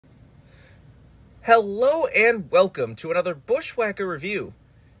Hello and welcome to another Bushwhacker review.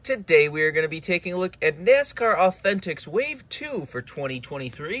 Today we are going to be taking a look at NASCAR Authentics Wave 2 for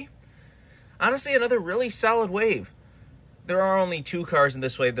 2023. Honestly, another really solid wave. There are only 2 cars in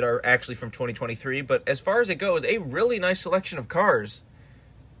this wave that are actually from 2023, but as far as it goes, a really nice selection of cars.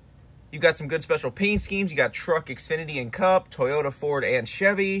 You've got some good special paint schemes. You got Truck, Xfinity, and Cup, Toyota, Ford, and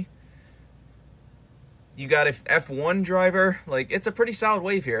Chevy. You got an F1 driver. It's a pretty solid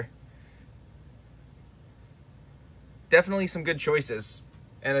wave here. Definitely some good choices.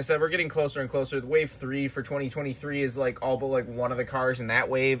 And as I said, we're getting closer and closer. The Wave 3 for 2023 is all but one of the cars in that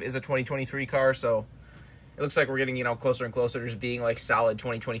wave is a 2023 car. So it looks like we're getting, closer and closer to just being solid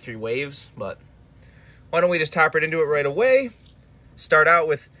 2023 waves. But why don't we just hop right into it right away? Start out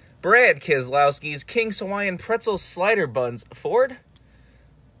with Brad Keselowski's King's Hawaiian Pretzel Slider Buns Ford.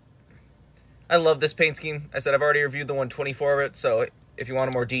 I love this paint scheme. I said I've already reviewed the 124 of it, so if you want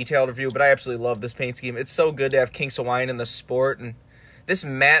a more detailed review, but I absolutely love this paint scheme. It's so good to have King's Hawaiian in the sport, and this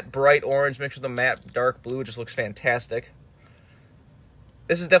matte bright orange mixed with the matte dark blue just looks fantastic.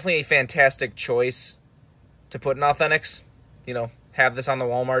 This is definitely a fantastic choice to put in Authentics. Have this on the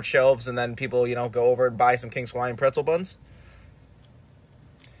Walmart shelves, and then people, go over and buy some King's Hawaiian pretzel buns.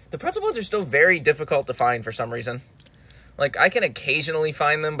 The pretzel buns are still very difficult to find for some reason. I can occasionally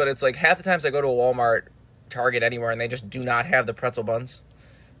find them, but it's half the times I go to a Walmart, Target, anywhere, and they just do not have the pretzel buns.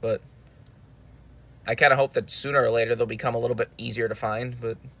 But I kind of hope that sooner or later they'll become a little bit easier to find.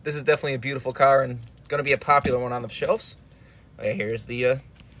 But this is definitely a beautiful car and going to be a popular one on the shelves. Okay, here's the,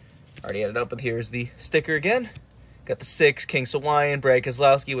 already added up, but here's the sticker again. Got the 6, King's Hawaiian, Brad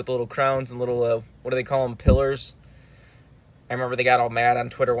Keselowski with the little crowns and little, what do they call them, pillars. I remember they got all mad on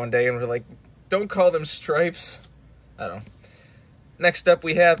Twitter one day and were like, don't call them stripes. I don't know. Next up,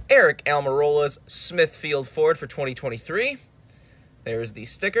 we have Eric Almirola's Smithfield Ford for 2023. There's the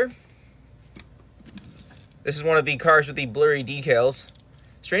sticker. This is one of the cars with the blurry decals.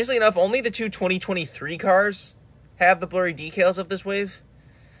 Strangely enough, only the 2 2023 cars have the blurry decals of this wave.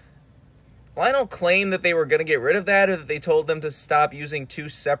 Lionel claimed that they were going to get rid of that, or that they told them to stop using 2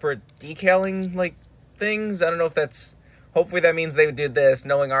 separate decaling, things. I don't know if that's... Hopefully that means they did this.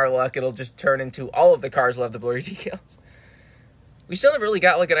 Knowing our luck, it'll just turn into all of the cars will have the blurry decals. We still haven't really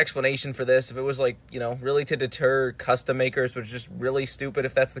got, an explanation for this. If it was, really to deter custom makers, which is just really stupid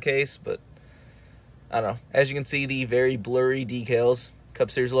if that's the case. But, I don't know. As you can see, the very blurry decals. Cup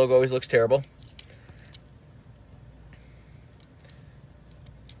Series logo always looks terrible.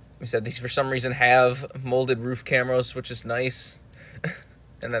 We said these, for some reason, have molded roof cameras, which is nice.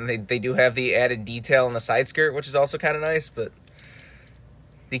 And then they do have the added detail on the side skirt, which is also kind of nice. But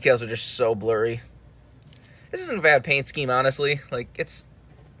decals are just so blurry. This isn't a bad paint scheme, honestly. The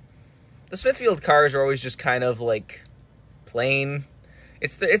Smithfield cars are always just kind of, plain.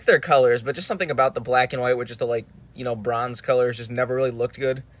 It's their colors, but just something about the black and white with just the, bronze colors just never really looked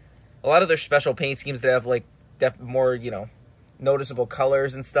good. A lot of their special paint schemes that have, more, noticeable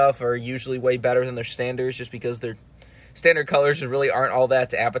colors and stuff are usually way better than their standards, just because their standard colors really aren't all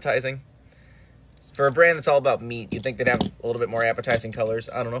that appetizing. For a brand that's all about meat, you'd think they'd have a little bit more appetizing colors.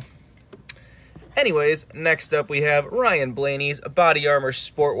 I don't know. Anyways, next up we have Ryan Blaney's Body Armor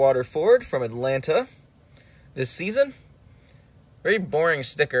Sport Water Ford from Atlanta this season. Very boring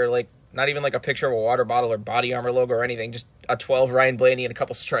sticker, not even a picture of a water bottle or Body Armor logo or anything, just a 12 Ryan Blaney and a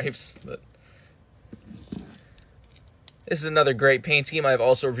couple stripes. But this is another great paint scheme. I've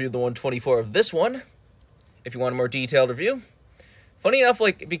also reviewed the 124 of this one, if you want a more detailed review. Funny enough,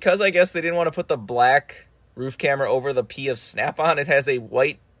 because I guess they didn't want to put the black roof camera over the P of Snap-on, it has a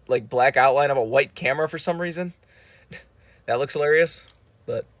white black outline of a white camera for some reason. That looks hilarious.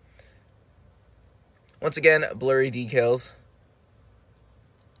 But once again, blurry decals.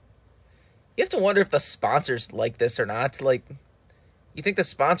 You have to wonder if the sponsors like this or not. You think the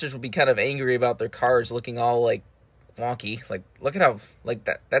sponsors would be kind of angry about their cars looking all wonky. Look at how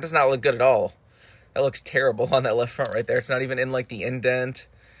that does not look good at all. That looks terrible on that left front right there. It's not even in the indent.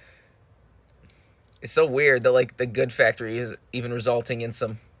 It's so weird that the Good Factory is even resulting in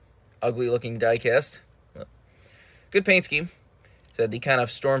some ugly looking diecast. Good paint scheme. Said the kind of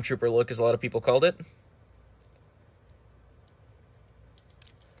stormtrooper look, as a lot of people called it.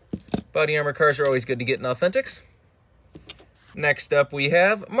 Body armor cars are always good to get in Authentics. Next up we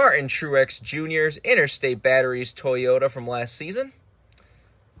have Martin Truex Jr.'s Interstate Batteries Toyota from last season.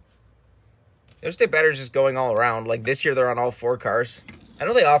 Interstate Batteries is going all around. This year they're on all 4 cars. I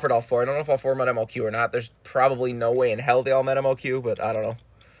know they offered all 4. I don't know if all 4 met MLQ or not. There's probably no way in hell they all met MLQ, but I don't know.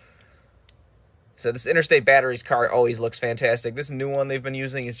 So this Interstate Batteries car always looks fantastic. This new one they've been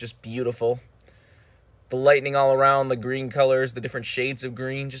using is just beautiful. The lightning all around, the green colors, the different shades of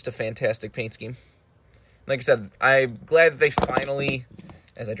green, just a fantastic paint scheme. Like I said, I'm glad that they finally,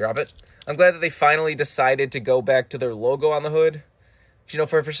 as I drop it, I'm glad that they finally decided to go back to their logo on the hood. You know,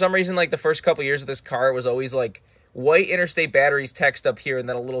 for some reason, like the first couple years of this car, it was always like white Interstate Batteries text up here and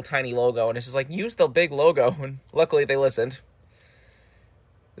then a little tiny logo. And it's just like, use the big logo. And luckily they listened.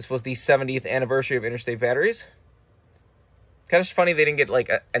 This was the 70th anniversary of Interstate Batteries. Kind of funny they didn't get like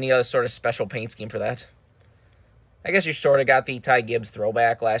any other sort of special paint scheme for that. I guess you sort of got the Ty Gibbs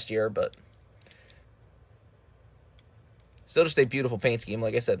throwback last year, but still just a beautiful paint scheme.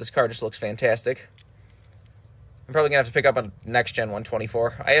 Like I said, this car just looks fantastic. I'm probably going to have to pick up a next-gen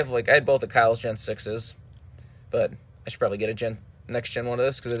 124. I had both of Kyle's Gen 6s, but I should probably get a next-gen one of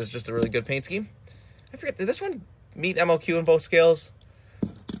this because it is just a really good paint scheme. I forget, did this one meet MOQ in both scales?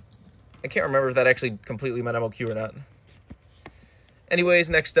 I can't remember if that actually completely met MOQ or not. Anyways,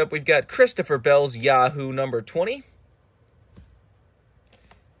 next up, we've got Christopher Bell's Yahoo number 20.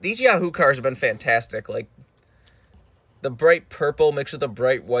 These Yahoo cars have been fantastic. Like, the bright purple mixed with the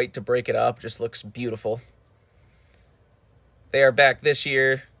bright white to break it up just looks beautiful. They are back this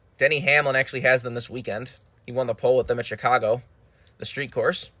year. Denny Hamlin actually has them this weekend. He won the pole with them at Chicago, the street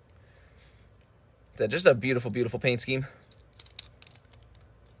course. So just a beautiful, beautiful paint scheme.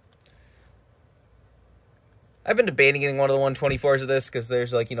 I've been debating getting one of the 124s of this because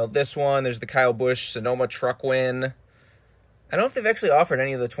there's like, you know, this one. There's the Kyle Busch Sonoma truck win. I don't know if they've actually offered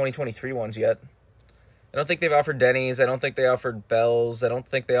any of the 2023 ones yet. I don't think they've offered Denny's. I don't think they offered Bell's. I don't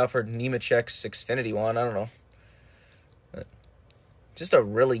think they offered Nemechek's Xfinity one. I don't know. Just a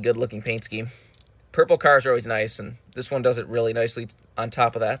really good-looking paint scheme. Purple cars are always nice, and this one does it really nicely on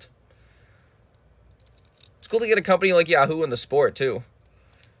top of that. It's cool to get a company like Yahoo in the sport, too.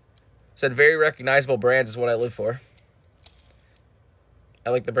 Said very recognizable brands is what I live for. I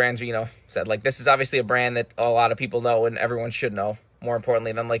like the brands, you know, said like this is obviously a brand that a lot of people know and everyone should know. More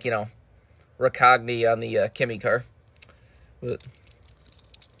importantly than like, you know, Recogni on the Kimi car. But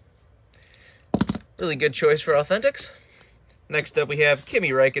really good choice for Authentics. Next up, we have Kimi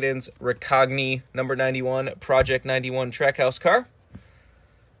Räikkönen's Recogni number 91 Project 91 Trackhouse car.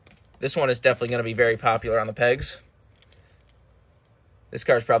 This one is definitely going to be very popular on the pegs. This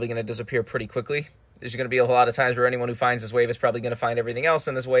car is probably going to disappear pretty quickly. There's going to be a lot of times where anyone who finds this wave is probably going to find everything else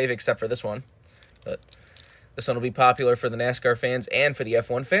in this wave except for this one. But this one will be popular for the NASCAR fans and for the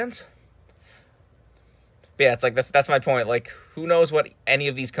F1 fans. But yeah, it's like that's my point. Like, who knows what any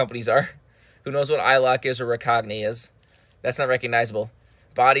of these companies are? Who knows what iLock is or Recogni is? That's not recognizable.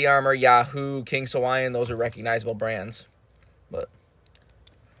 Body Armor, Yahoo, King's Hawaiian, those are recognizable brands. But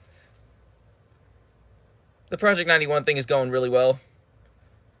the Project 91 thing is going really well.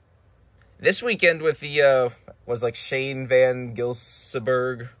 This weekend with the, was like Shane Van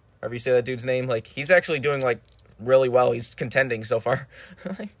Gilseberg, however you say that dude's name, like, he's actually doing, like, really well. He's contending so far.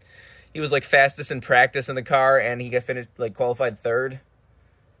 He was, like, fastest in practice in the car, and he got finished, like, qualified third.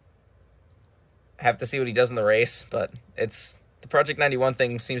 Have to see what he does in the race, but it's the Project 91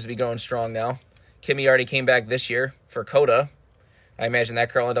 thing seems to be going strong now. Kimi already came back this year for Coda. I imagine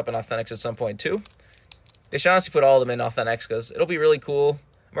that car will end up in Authentics at some point too. They should honestly put all of them in Authentics because it'll be really cool.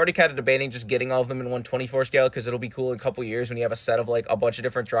 I'm already kind of debating just getting all of them in 124 scale because it'll be cool in a couple years when you have a set of like a bunch of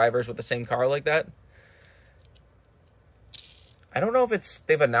different drivers with the same car like that. I don't know if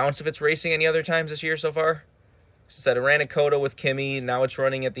they've announced if it's racing any other times this year so far. Said it ran at Coda with Kimi. Now it's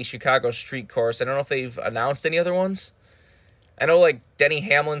running at the Chicago Street Course. I don't know if they've announced any other ones. I know, like, Denny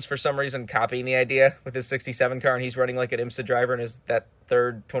Hamlin's for some reason copying the idea with his 67 car, and he's running like an IMSA driver in that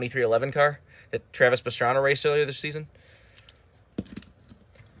third 2311 car that Travis Pastrana raced earlier this season.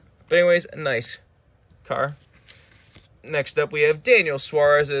 But anyways, a nice car. Next up, we have Daniel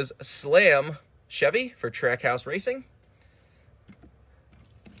Suarez's Slam Chevy for Trackhouse Racing.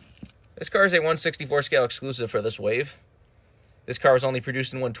 This car is a 164 scale exclusive for this wave. This car was only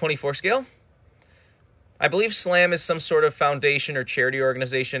produced in 124 scale. I believe Slam is some sort of foundation or charity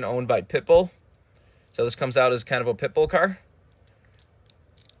organization owned by Pitbull. So this comes out as kind of a Pitbull car.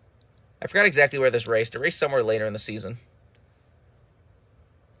 I forgot exactly where this raced. It raced somewhere later in the season.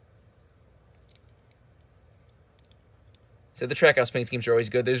 So the Trackhouse paint schemes are always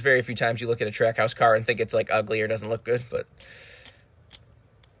good. There's very few times you look at a Trackhouse car and think it's like ugly or doesn't look good, but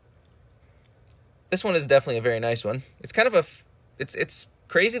this one is definitely a very nice one. It's kind of it's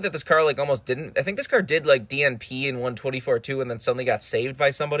crazy that this car like almost didn't. I think this car did like DNP in 124 too, and then suddenly got saved by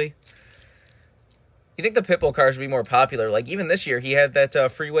somebody. You think the Pitbull cars would be more popular? Like even this year, he had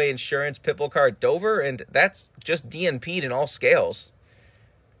that Freeway Insurance Pitbull car at Dover, and that's just DNP'd in all scales.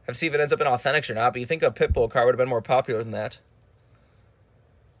 Have to see if it ends up in Authentics or not, but you think a Pitbull car would have been more popular than that.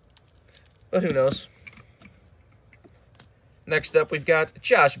 But who knows? Next up, we've got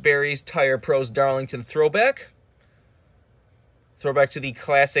Josh Berry's Tire Pros Darlington Throwback. Throwback to the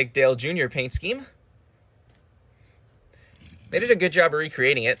classic Dale Jr. paint scheme. They did a good job of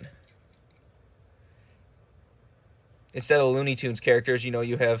recreating it. Instead of Looney Tunes characters, you know,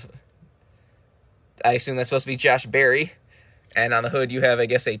 you have, I assume that's supposed to be Josh Berry. And on the hood, you have, I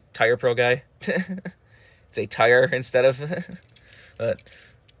guess, a Tire Pro guy. It's a tire instead of... but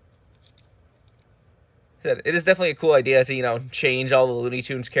it is definitely a cool idea to, you know, change all the Looney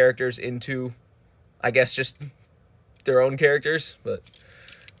Tunes characters into, I guess, just their own characters. But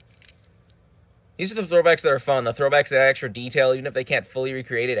these are the throwbacks that are fun. The throwbacks that add extra detail. Even if they can't fully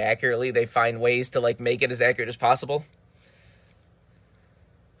recreate it accurately, they find ways to, like, make it as accurate as possible.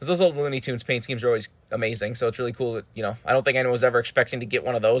 Because those old Looney Tunes paint schemes are always amazing, so it's really cool that, you know, I don't think anyone was ever expecting to get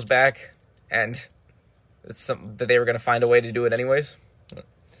one of those back, and it's something that they were going to find a way to do it anyways.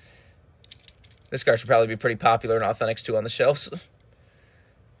 This car should probably be pretty popular in Authentics 2 on the shelves.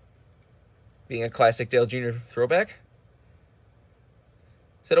 Being a classic Dale Jr. throwback.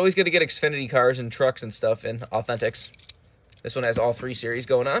 It's always good to get Xfinity cars and trucks and stuff in Authentics. This one has all 3 series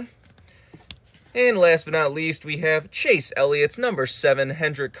going on. And last but not least, we have Chase Elliott's number 7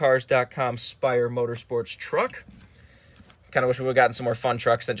 HendrickCars.com Spire Motorsports truck. Kind of wish we would have gotten some more fun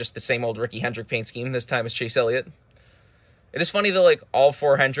trucks than just the same old Ricky Hendrick paint scheme. This time it's Chase Elliott. It is funny that, like, all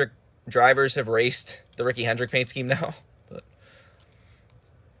 4 Hendrick drivers have raced the Ricky Hendrick paint scheme now. But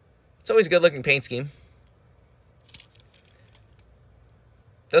it's always a good-looking paint scheme.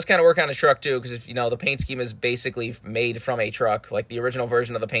 Does kind of work on a truck too, because if you know, the paint scheme is basically made from a truck. Like the original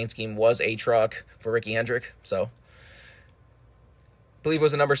version of the paint scheme was a truck for Ricky Hendrick. So I believe it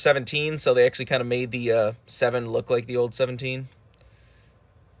was a number 17, so they actually kind of made the 7 look like the old 17,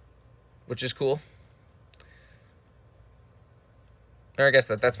 which is cool. Or I guess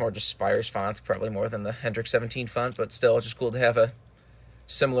that's more just Spire's fonts, probably more than the Hendrick 17 font, but still, it's just cool to have a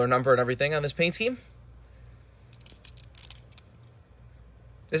similar number and everything on this paint scheme.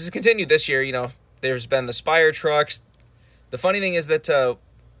 This has continued this year, you know, there's been the Spire trucks. The funny thing is that a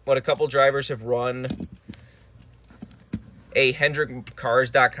couple drivers have run a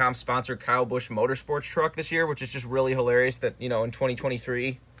HendrickCars.com sponsored Kyle Busch Motorsports truck this year, which is just really hilarious that, you know, in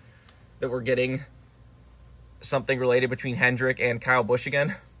 2023 that we're getting something related between Hendrick and Kyle Busch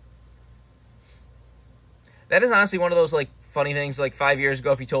again. That is honestly one of those, like, funny things, like 5 years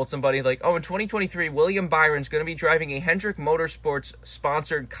ago, if you told somebody, like, oh, in 2023, William Byron's going to be driving a Hendrick Motorsports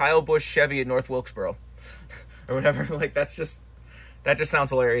sponsored Kyle Busch Chevy at North Wilkesboro or whatever, like, that just sounds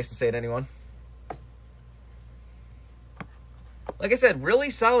hilarious to say to anyone. Like I said,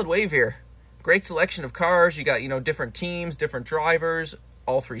 really solid wave here. Great selection of cars. You got, you know, different teams, different drivers,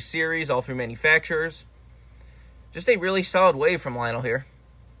 all 3 series, all 3 manufacturers. Just a really solid wave from Lionel here.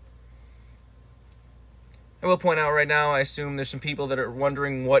 I will point out right now, I assume there's some people that are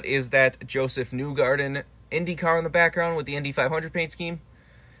wondering what is that Joseph Newgarden Indy car in the background with the Indy 500 paint scheme.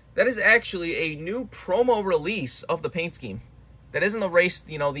 That is actually a new promo release of the paint scheme. That isn't the race,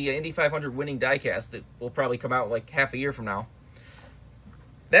 you know, the Indy 500 winning diecast that will probably come out like half a year from now.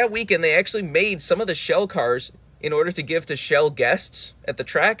 That weekend, they actually made some of the Shell cars in order to give to Shell guests at the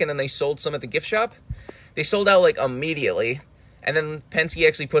track, and then they sold some at the gift shop. They sold out like immediately, and then Penske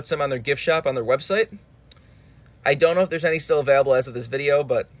actually put some on their gift shop on their website. I don't know if there's any still available as of this video,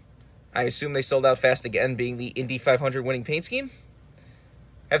 but I assume they sold out fast again, being the Indy 500 winning paint scheme.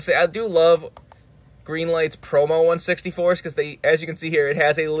 I have to say, I do love Greenlight's promo 164s, because they, as you can see here, it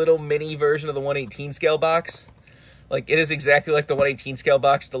has a little mini version of the 118 scale box. Like, it is exactly like the 118 scale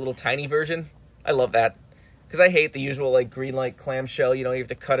box, just a little tiny version. I love that, because I hate the usual, like, Greenlight clamshell, you know, you have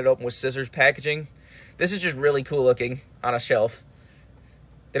to cut it open with scissors packaging. This is just really cool looking on a shelf.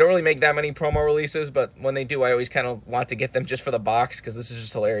 They don't really make that many promo releases, but when they do, I always kind of want to get them just for the box, because this is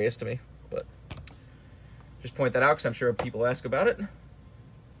just hilarious to me. But just point that out, because I'm sure people ask about it.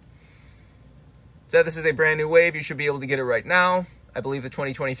 So this is a brand new wave. You should be able to get it right now. I believe the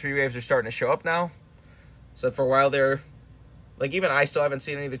 2023 waves are starting to show up now. So for a while there, like, even I still haven't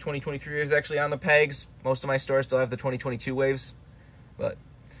seen any of the 2023 waves actually on the pegs. Most of my stores still have the 2022 waves, but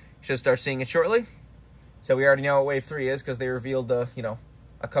you should start seeing it shortly. So we already know what wave 3 is, because they revealed the, you know,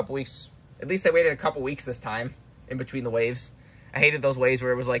 a couple weeks. At least they waited a couple weeks this time in between the waves. I hated those waves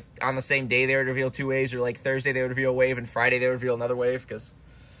where it was like on the same day they would reveal 2 waves, or like Thursday they would reveal a wave and Friday they would reveal another wave, because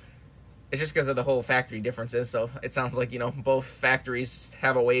it's just because of the whole factory differences. So it sounds like, you know, both factories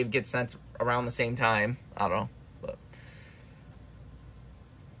have a wave get sent around the same time. I don't know. But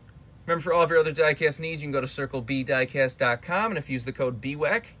remember, for all of your other diecast needs, you can go to CircleBDiecast.com, and if you use the code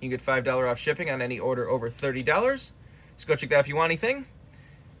BWhack, you can get $5 off shipping on any order over $30. So go check that out if you want anything.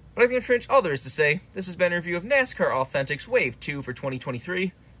 But I think pretty much all there is to say. This has been a review of NASCAR Authentics Wave 2 for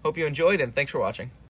 2023. Hope you enjoyed, and thanks for watching.